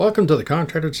Welcome to the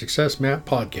Contractor Success Map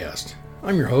podcast.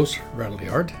 I'm your host, Bradley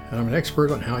Hart, and I'm an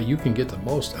expert on how you can get the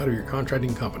most out of your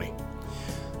contracting company.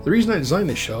 The reason I designed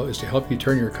this show is to help you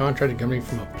turn your contracting company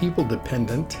from a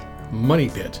people-dependent money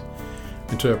pit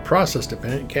into a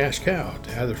process-dependent cash cow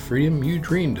to have the freedom you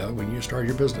dreamed of when you started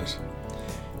your business.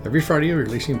 Every Friday, we're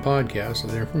releasing podcasts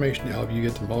with information to help you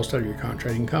get the most out of your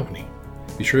contracting company.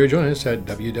 Be sure to join us at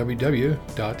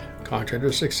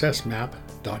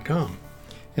www.contractorsuccessmap.com.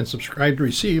 and subscribe to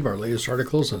receive our latest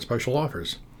articles and special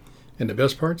offers. And the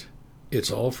best part,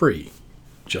 it's all free,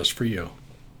 just for you.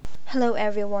 Hello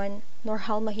everyone,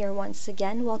 Norhalma here once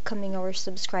again, welcoming our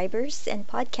subscribers and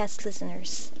podcast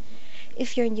listeners.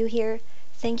 If you're new here,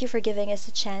 thank you for giving us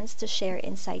a chance to share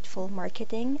insightful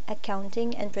marketing,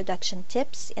 accounting, and production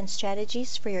tips and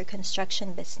strategies for your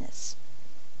construction business.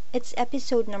 It's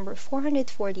episode number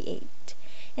 448,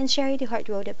 and Sherry DeHart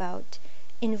wrote about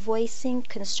Invoicing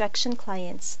construction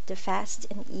clients the fast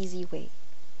and easy way.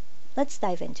 Let's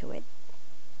dive into it.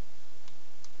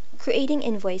 Creating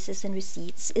invoices and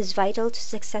receipts is vital to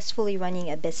successfully running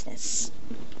a business.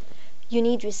 You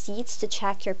need receipts to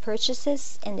track your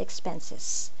purchases and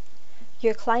expenses.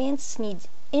 Your clients need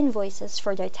invoices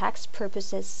for their tax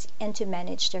purposes and to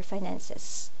manage their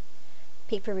finances.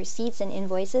 Paper receipts and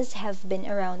invoices have been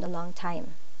around a long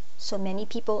time, so many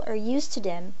people are used to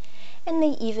them and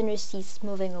may even resist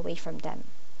moving away from them.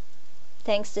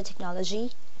 Thanks to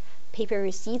technology, paper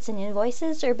receipts and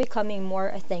invoices are becoming more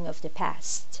a thing of the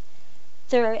past.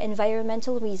 There are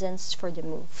environmental reasons for the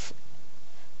move.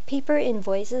 Paper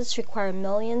invoices require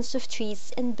millions of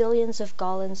trees and billions of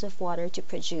gallons of water to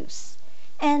produce,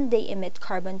 and they emit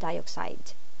carbon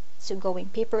dioxide, so going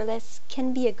paperless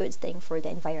can be a good thing for the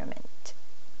environment.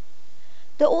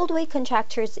 The old way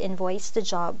contractors invoiced the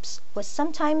jobs was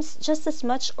sometimes just as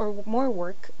much or more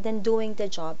work than doing the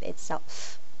job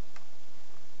itself.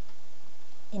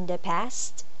 In the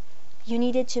past, you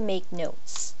needed to make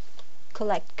notes,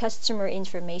 collect customer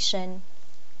information,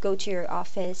 go to your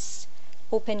office,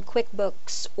 open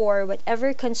QuickBooks or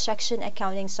whatever construction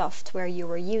accounting software you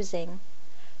were using,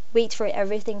 wait for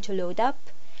everything to load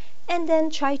up, and then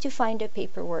try to find the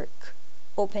paperwork,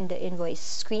 open the invoice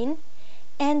screen,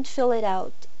 and fill it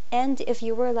out, and if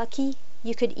you were lucky,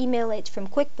 you could email it from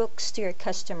QuickBooks to your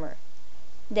customer.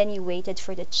 Then you waited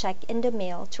for the check in the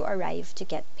mail to arrive to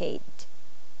get paid.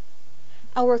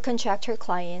 Our contractor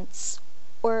clients,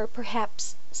 or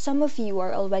perhaps some of you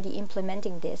are already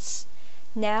implementing this,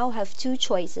 now have two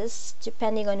choices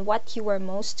depending on what you are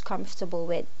most comfortable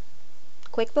with: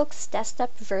 QuickBooks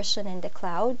desktop version in the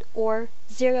cloud or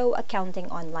Xero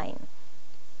accounting online.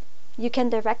 You can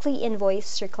directly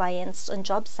invoice your clients on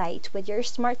job site with your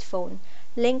smartphone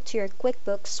linked to your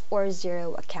QuickBooks or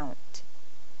Xero account.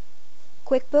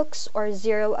 QuickBooks or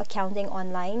Xero accounting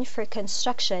online for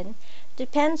construction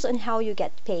depends on how you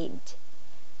get paid,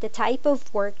 the type of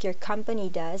work your company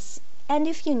does, and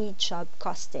if you need job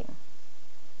costing.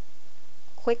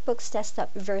 QuickBooks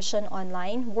desktop version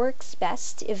online works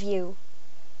best if you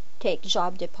take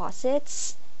job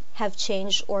deposits, have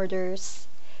change orders,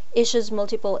 issues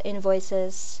multiple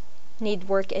invoices, need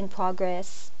work in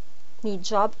progress, need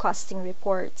job costing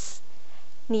reports,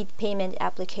 need payment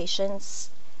applications,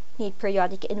 need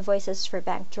periodic invoices for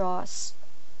bank draws,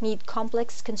 need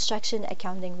complex construction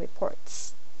accounting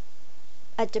reports.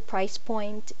 At the price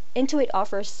point, Intuit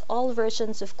offers all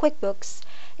versions of QuickBooks,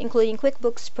 including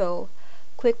QuickBooks Pro,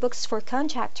 QuickBooks for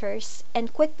Contractors,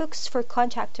 and QuickBooks for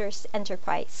Contractors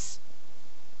Enterprise.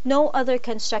 No other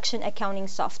construction accounting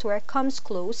software comes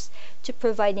close to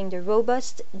providing the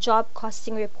robust job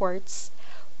costing reports,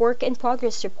 work in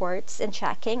progress reports and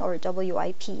tracking or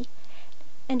WIP,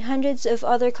 and hundreds of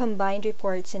other combined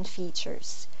reports and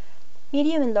features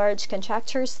medium and large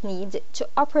contractors need to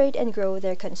operate and grow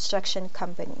their construction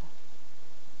company.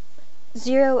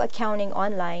 Xero accounting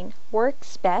online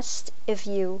works best if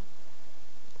you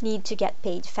need to get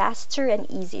paid faster and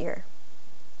easier,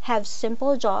 have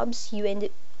simple jobs you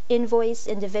invoice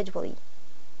individually,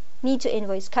 need to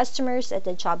invoice customers at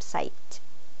the job site,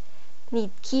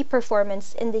 need key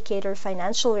performance indicator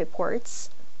financial reports,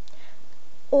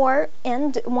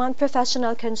 and want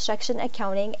professional construction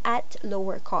accounting at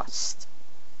lower cost.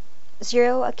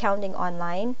 Xero accounting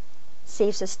online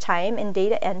saves us time in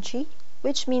data entry,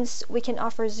 which means we can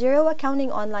offer Xero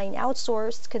accounting online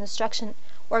outsourced construction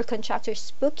or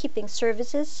contractors bookkeeping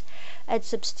services at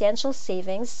substantial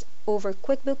savings over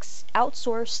QuickBooks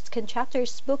outsourced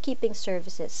contractors bookkeeping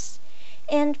services,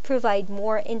 and provide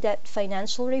more in-depth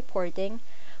financial reporting,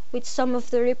 with some of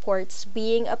the reports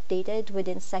being updated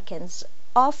within seconds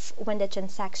of when the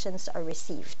transactions are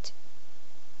received.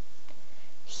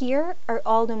 Here are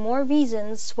all the more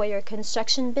reasons why your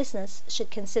construction business should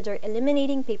consider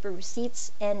eliminating paper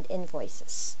receipts and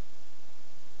invoices.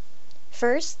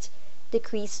 First,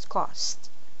 decreased cost.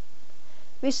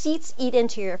 Receipts eat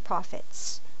into your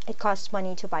profits. It costs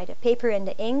money to buy the paper and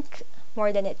the ink,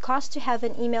 more than it costs to have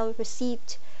an email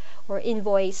receipt or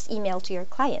invoice emailed to your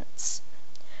clients.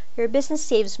 Your business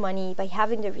saves money by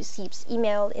having the receipts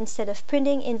emailed instead of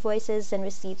printing invoices and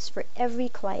receipts for every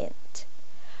client.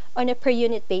 On a per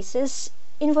unit basis,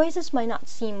 invoices might not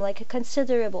seem like a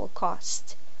considerable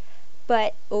cost,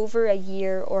 but over a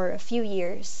year or a few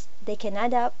years, they can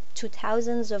add up to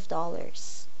thousands of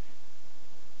dollars.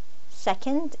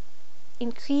 Second,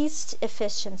 increased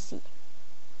efficiency.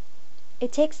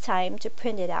 It takes time to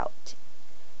print it out,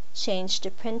 change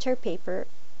the printer paper,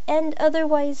 and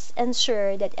otherwise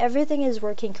ensure that everything is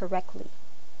working correctly.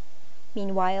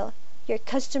 Meanwhile, your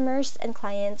customers and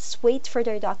clients wait for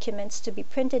their documents to be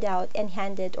printed out and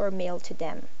handed or mailed to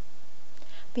them.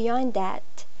 Beyond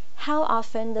that, how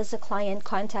often does a client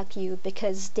contact you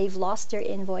because they've lost their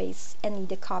invoice and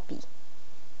need a copy?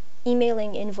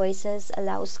 Emailing invoices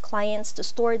allows clients to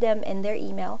store them in their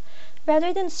email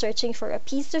rather than searching for a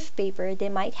piece of paper they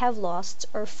might have lost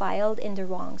or filed in the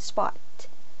wrong spot.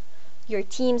 Your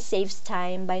team saves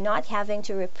time by not having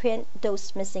to reprint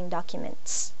those missing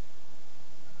documents.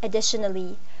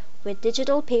 Additionally, with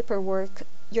digital paperwork,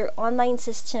 your online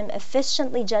system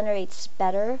efficiently generates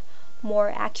better,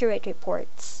 more accurate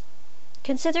reports.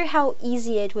 Consider how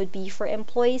easy it would be for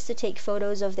employees to take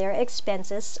photos of their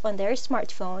expenses on their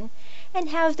smartphone and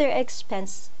have their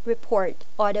expense report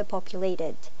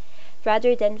auto-populated,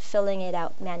 rather than filling it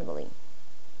out manually.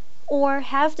 Or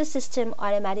have the system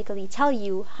automatically tell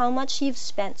you how much you've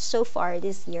spent so far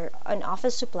this year on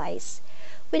office supplies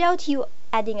without you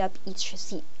adding up each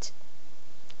receipt.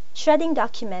 Shredding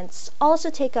documents also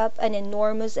take up an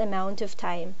enormous amount of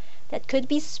time that could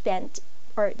be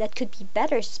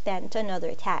better spent on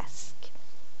other tasks.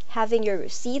 Having your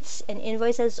receipts and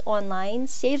invoices online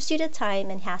saves you the time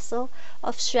and hassle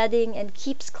of shredding and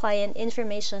keeps client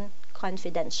information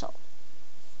confidential.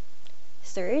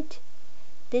 Third,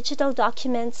 digital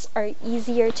documents are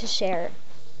easier to share.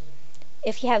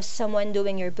 If you have someone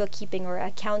doing your bookkeeping or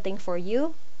accounting for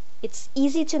you, it's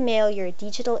easy to mail your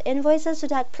digital invoices to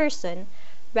that person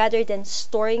rather than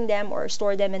store them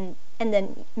and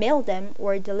then mail them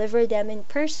or deliver them in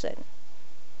person.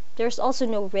 There's also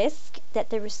no risk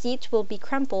that the receipt will be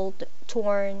crumpled,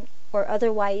 torn, or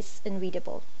otherwise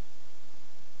unreadable.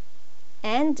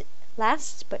 And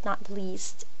last but not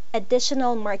least,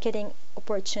 additional marketing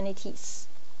opportunities.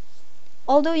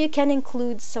 Although you can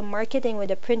include some marketing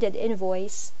with a printed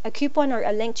invoice, a coupon, or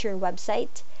a link to your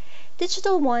website,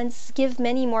 digital ones give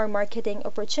many more marketing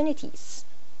opportunities.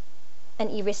 An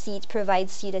e-receipt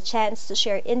provides you the chance to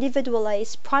share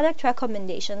individualized product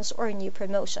recommendations or new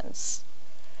promotions.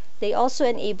 They also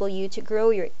enable you to grow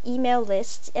your email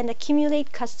lists and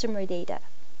accumulate customer data,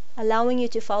 allowing you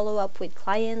to follow up with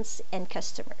clients and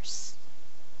customers.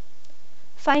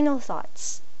 Final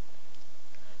thoughts.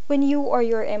 When you or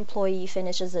your employee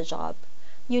finishes a job,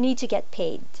 you need to get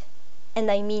paid. And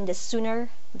I mean the sooner,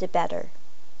 the better.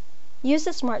 Use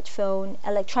a smartphone,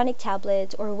 electronic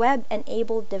tablet, or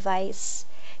web-enabled device.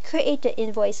 Create the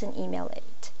invoice and email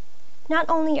it. Not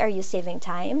only are you saving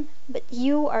time, but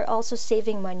you are also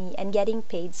saving money and getting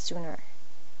paid sooner.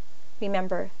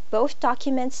 Remember, both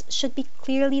documents should be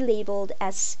clearly labeled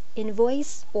as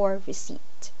invoice or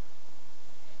receipt.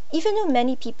 Even though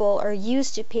many people are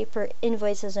used to paper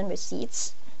invoices and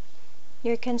receipts,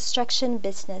 your construction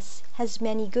business has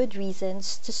many good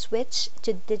reasons to switch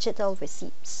to digital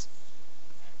receipts.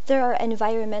 There are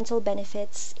environmental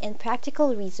benefits and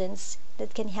practical reasons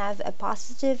that can have a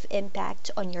positive impact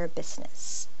on your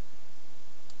business.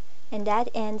 And that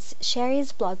ends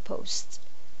Sherry's blog post.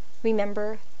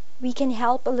 Remember, we can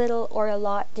help a little or a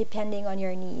lot depending on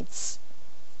your needs.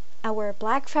 Our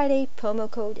Black Friday promo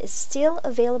code is still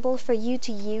available for you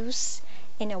to use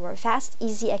in our Fast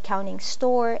Easy Accounting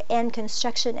store and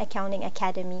Construction Accounting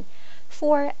Academy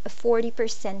for a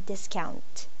 40%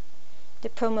 discount. The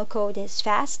promo code is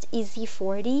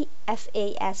FASTEASY40,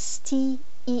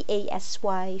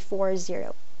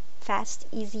 FASTEASY40,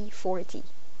 FASTEASY40.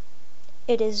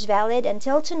 It is valid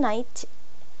until tonight,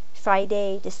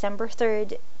 Friday, December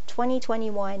 3rd,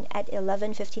 2021 at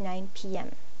 11:59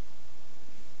 p.m.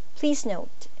 Please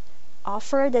note,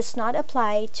 offer does not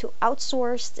apply to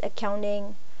outsourced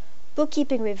accounting,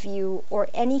 bookkeeping review, or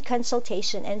any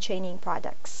consultation and training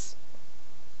products.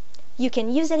 You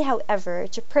can use it, however,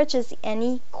 to purchase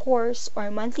any course or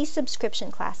monthly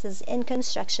subscription classes in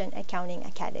Construction Accounting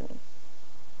Academy.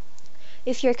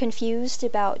 If you're confused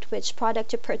about which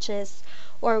product to purchase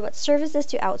or what services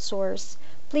to outsource,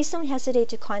 please don't hesitate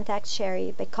to contact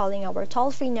Sherry by calling our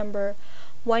toll-free number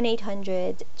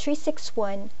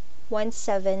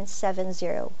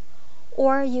 1-800-361-1770.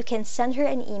 Or you can send her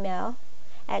an email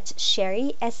at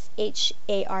Sherry,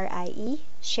 S-H-A-R-I-E,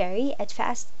 Sherry at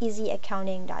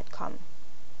fasteasyaccounting.com.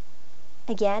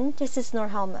 Again, this is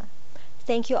Norhelma.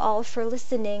 Thank you all for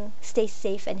listening. Stay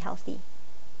safe and healthy.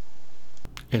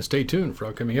 And stay tuned for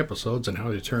upcoming episodes on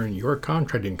how to turn your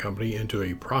contracting company into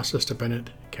a process-dependent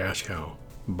cash cow.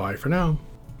 Bye for now.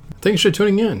 Thanks for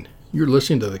tuning in. You're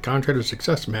listening to the Contractor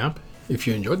Success Map. If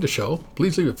you enjoyed the show,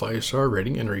 please leave a 5-star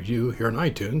rating and review here on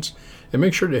iTunes, and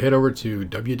make sure to head over to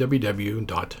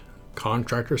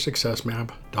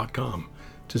www.contractorsuccessmap.com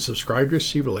to subscribe to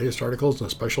receive the latest articles and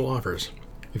special offers.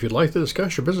 If you'd like to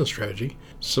discuss your business strategy,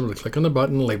 simply click on the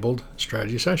button labeled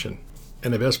Strategy Session.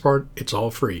 And the best part, it's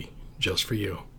all free, just for you.